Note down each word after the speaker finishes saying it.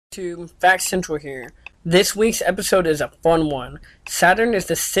To Fact Central here. This week's episode is a fun one. Saturn is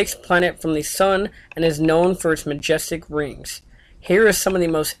the sixth planet from the Sun and is known for its majestic rings. Here are some of the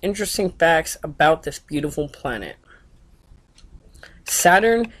most interesting facts about this beautiful planet.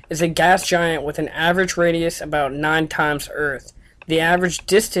 Saturn is a gas giant with an average radius about 9 times Earth. The average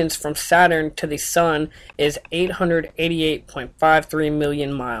distance from Saturn to the Sun is 888.53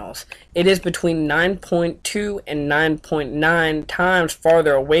 million miles. It is between 9.2 and 9.9 times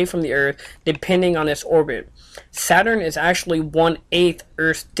farther away from the Earth, depending on its orbit. Saturn is actually 1/8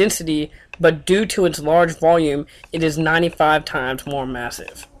 Earth's density, but due to its large volume, it is 95 times more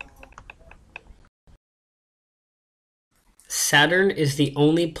massive. Saturn is the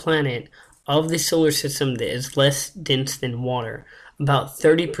only planet of the solar system that is less dense than water, about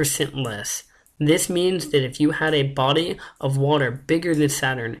 30% less. This means that if you had a body of water bigger than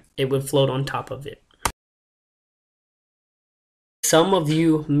Saturn, it would float on top of it. Some of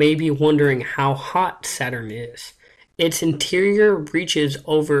you may be wondering how hot Saturn is. Its interior reaches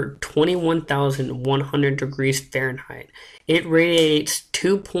over 21,100 degrees Fahrenheit. It radiates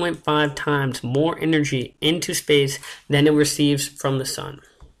 2.5 times more energy into space than it receives from the Sun.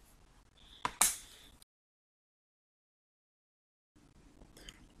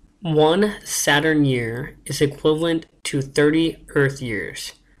 One Saturn year is equivalent to 30 Earth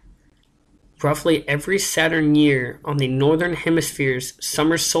years. Roughly every Saturn year on the northern hemisphere's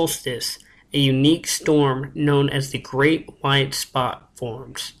summer solstice, a unique storm known as the Great White Spot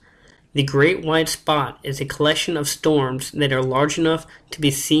forms. The Great White Spot is a collection of storms that are large enough to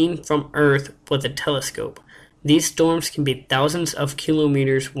be seen from Earth with a telescope. These storms can be thousands of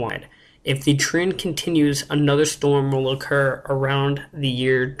kilometers wide. If the trend continues, another storm will occur around the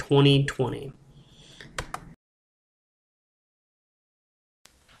year 2020.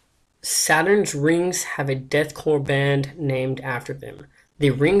 Saturn's rings have a death core band named after them. The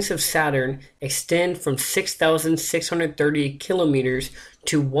rings of Saturn extend from 6,630 kilometers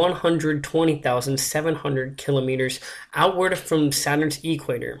to 120,700 kilometers outward from Saturn's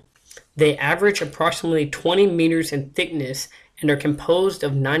equator. They average approximately 20 meters in thickness and are composed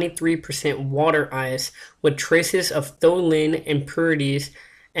of 93% water ice with traces of tholin impurities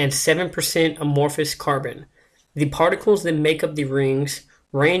and 7% amorphous carbon. The particles that make up the rings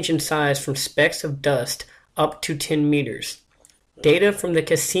range in size from specks of dust up to 10 meters. Data from the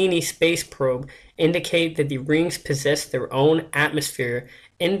Cassini space probe indicate that the rings possess their own atmosphere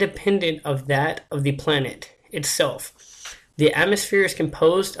independent of that of the planet itself. The atmosphere is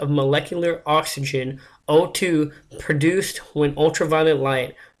composed of molecular oxygen, O2, produced when ultraviolet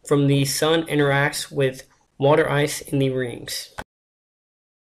light from the sun interacts with water ice in the rings.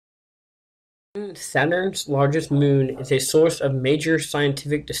 Saturn's largest moon is a source of major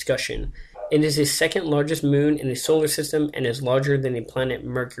scientific discussion. It is the second largest moon in the solar system and is larger than the planet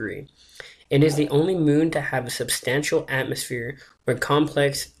Mercury. It is the only moon to have a substantial atmosphere where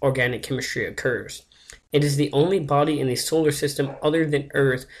complex organic chemistry occurs. It is the only body in the solar system other than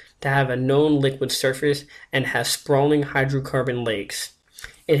Earth to have a known liquid surface and has sprawling hydrocarbon lakes.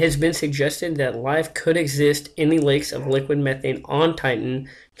 It has been suggested that life could exist in the lakes of liquid methane on Titan,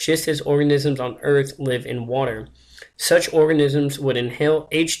 just as organisms on Earth live in water. Such organisms would inhale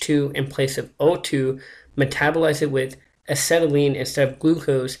H2 in place of O2, metabolize it with acetylene instead of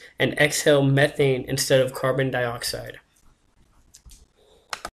glucose, and exhale methane instead of carbon dioxide.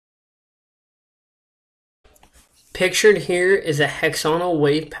 Pictured here is a hexagonal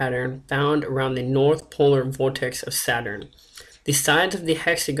wave pattern found around the north polar vortex of Saturn. The sides of the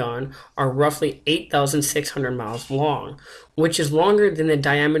hexagon are roughly 8,600 miles long, which is longer than the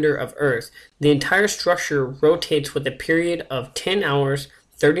diameter of Earth. The entire structure rotates with a period of 10 hours,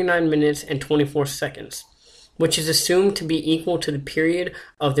 39 minutes, and 24 seconds, which is assumed to be equal to the period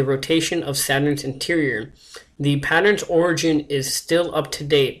of the rotation of Saturn's interior. The pattern's origin is still up to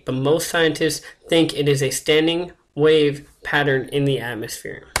date, but most scientists think it is a standing wave pattern in the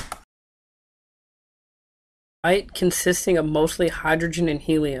atmosphere. Light consisting of mostly hydrogen and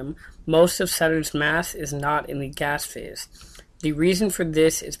helium, most of Saturn's mass is not in the gas phase. The reason for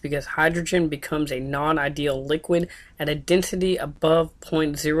this is because hydrogen becomes a non-ideal liquid at a density above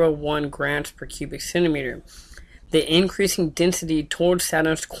 0.01 grams per cubic centimeter. The increasing density towards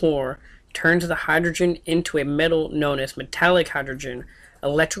Saturn's core turns the hydrogen into a metal known as metallic hydrogen.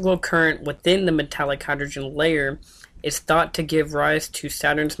 Electrical current within the metallic hydrogen layer is thought to give rise to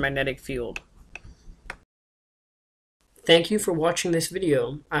Saturn's magnetic field. Thank you for watching this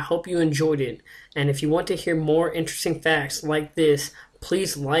video. I hope you enjoyed it, and if you want to hear more interesting facts like this,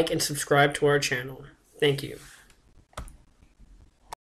 please like and subscribe to our channel. Thank you.